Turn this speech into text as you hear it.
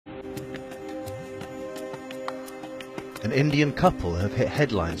An Indian couple have hit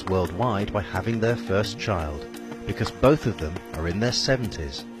headlines worldwide by having their first child, because both of them are in their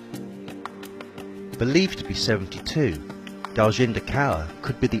 70s. Believed to be 72, Daljinder Kaur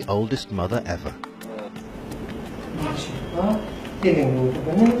could be the oldest mother ever.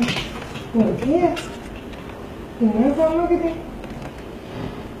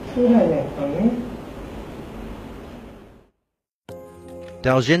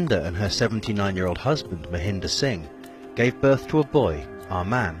 Daljinder and her 79-year-old husband Mahinder Singh gave birth to a boy,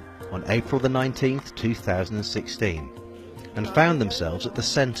 Arman, on April the 19th, 2016, and found themselves at the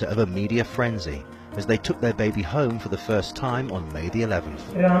centre of a media frenzy as they took their baby home for the first time on May the 11th.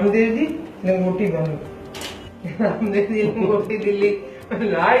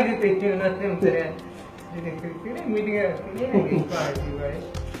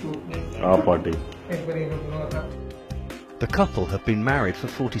 The couple have been married for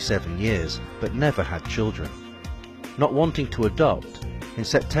 47 years, but never had children. Not wanting to adopt, in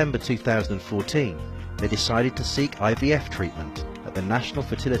September 2014, they decided to seek IVF treatment at the National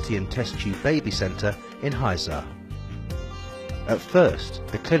Fertility and Test Tube Baby Centre in Hisar. At first,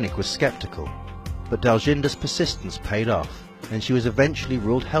 the clinic was sceptical, but Daljinder's persistence paid off, and she was eventually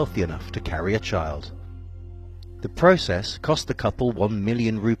ruled healthy enough to carry a child. The process cost the couple 1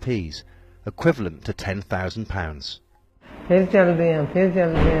 million rupees, equivalent to £10,000. फिर चलते हैं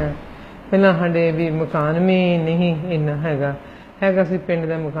पहला साडे भी मकान में नहीं इन्ना हैगा सी पिंड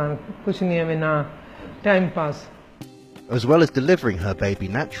दा मकान कुछ नहीं है ना time pass. As well as delivering her baby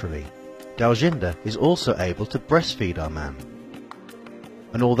naturally, Daljinder is also able to breastfeed Arman.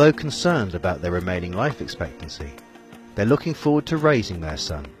 And although concerned about their remaining life expectancy, they're looking forward to raising their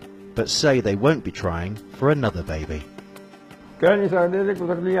son, but say they won't be trying for another baby.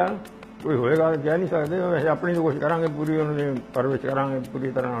 कोई होएगा कह नहीं सकते अपनी तो कोशिश करांगे पूरी उन्होंने परवरिश करांगे पूरी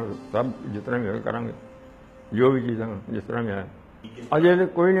तरह सब जितना भी करांगे जो भी चीज़ें जिस तरह में है अजय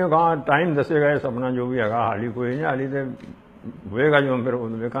कोई नहीं कहा टाइम दसेगा सपना जो भी है हाली कोई नहीं हाली तो होएगा जो फिर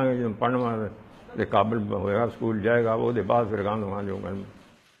देखेंगे जो पढ़ने के काबिल होएगा स्कूल जाएगा वो बाद फिर काम होगा जो